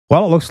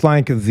Well, it looks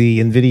like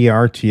the NVIDIA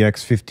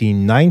RTX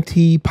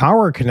 1590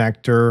 power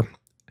connector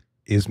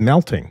is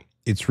melting.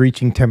 It's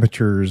reaching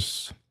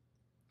temperatures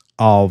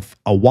of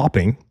a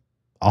whopping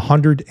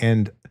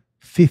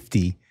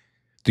 150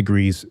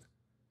 degrees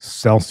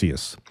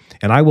Celsius.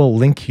 And I will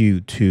link you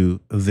to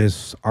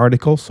this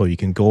article so you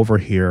can go over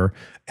here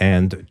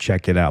and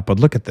check it out. But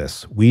look at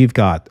this. We've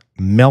got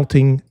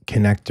melting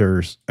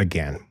connectors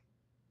again.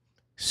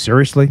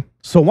 Seriously?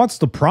 So what's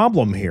the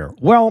problem here?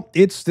 Well,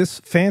 it's this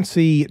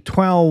fancy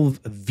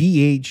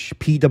 12VH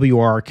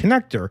PWR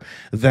connector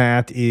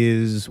that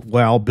is,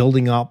 well,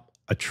 building up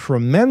a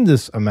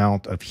tremendous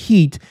amount of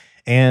heat,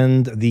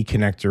 and the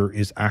connector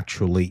is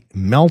actually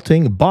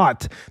melting.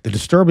 But the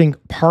disturbing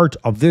part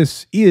of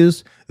this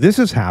is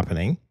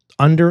happening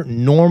under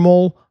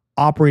normal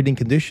operating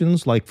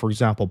conditions, like, for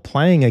example,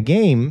 playing a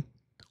game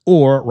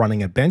or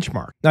running a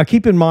benchmark. Now,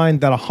 keep in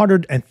mind that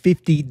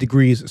 150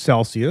 degrees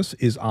Celsius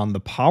is on the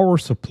power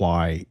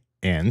supply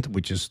end,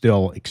 which is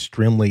still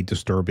extremely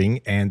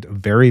disturbing and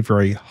very,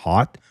 very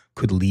hot,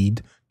 could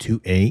lead to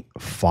a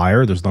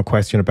fire. There's no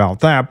question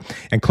about that.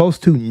 And close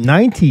to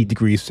 90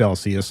 degrees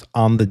Celsius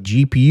on the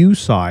GPU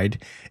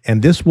side,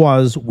 and this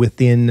was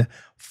within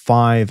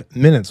 5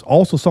 minutes.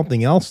 Also,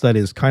 something else that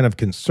is kind of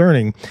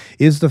concerning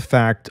is the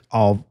fact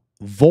of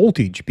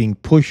voltage being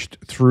pushed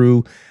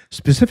through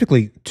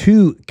specifically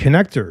two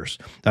connectors.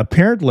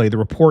 Apparently, the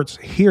reports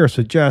here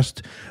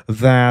suggest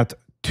that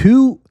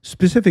two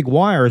specific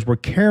wires were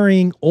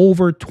carrying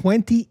over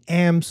 20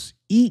 amps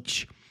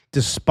each,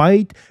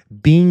 despite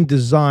being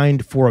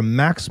designed for a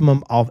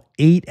maximum of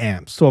 8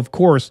 amps. So, of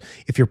course,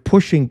 if you're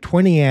pushing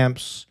 20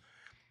 amps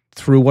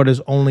through what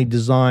is only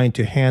designed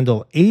to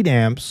handle 8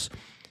 amps,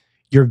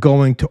 you're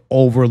going to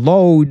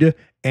overload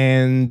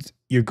and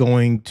you're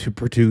going to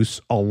produce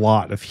a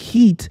lot of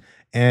heat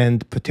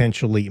and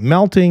potentially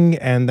melting,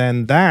 and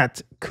then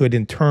that could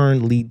in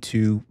turn lead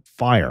to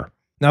fire.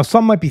 Now,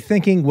 some might be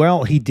thinking,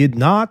 well, he did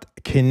not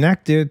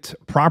connect it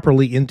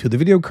properly into the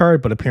video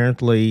card, but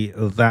apparently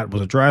that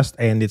was addressed,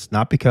 and it's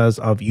not because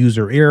of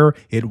user error.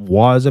 It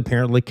was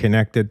apparently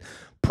connected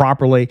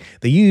properly.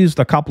 They used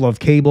a couple of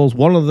cables.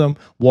 One of them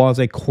was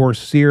a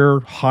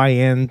Corsair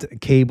high-end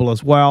cable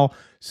as well.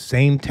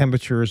 Same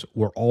temperatures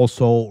were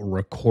also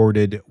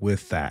recorded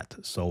with that.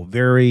 So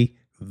very,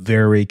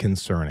 very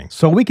concerning.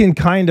 So we can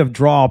kind of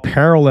draw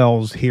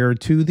parallels here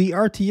to the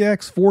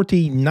RTX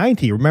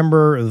 4090.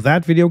 Remember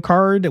that video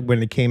card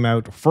when it came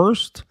out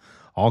first?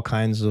 All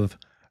kinds of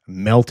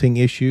melting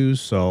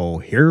issues. So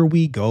here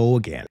we go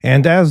again.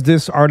 And as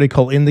this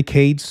article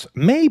indicates,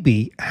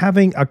 maybe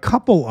having a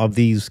couple of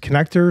these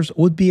connectors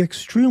would be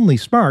extremely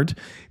smart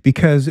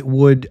because it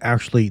would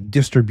actually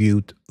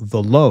distribute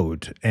the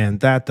load. And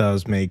that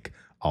does make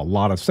a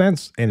lot of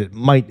sense, and it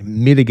might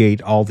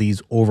mitigate all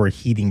these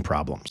overheating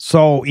problems.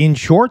 So in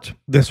short,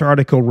 this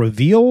article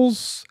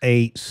reveals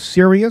a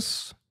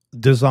serious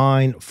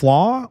design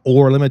flaw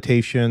or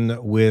limitation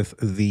with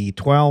the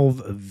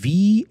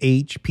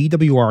 12VH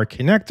PWR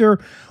connector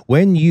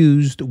when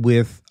used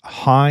with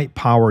high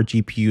power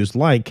GPUs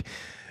like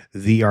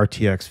the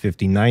RTX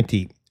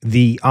 5090.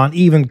 The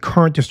uneven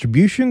current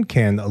distribution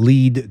can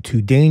lead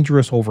to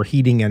dangerous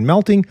overheating and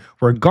melting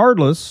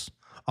regardless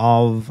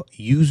of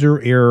user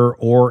error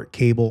or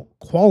cable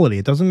quality.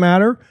 It doesn't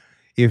matter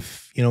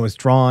if, it's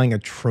drawing a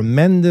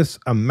tremendous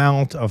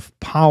amount of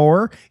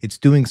power, it's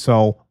doing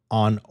so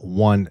on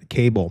one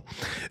cable.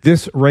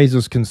 This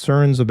raises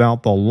concerns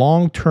about the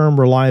long-term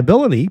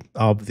reliability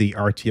of the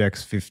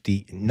RTX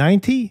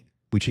 5090,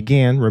 which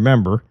again,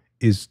 remember,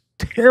 is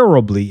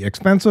terribly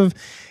expensive,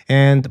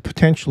 and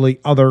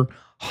potentially other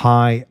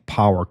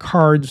high-power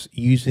cards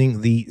using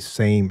the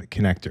same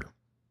connector.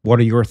 What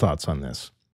are your thoughts on this?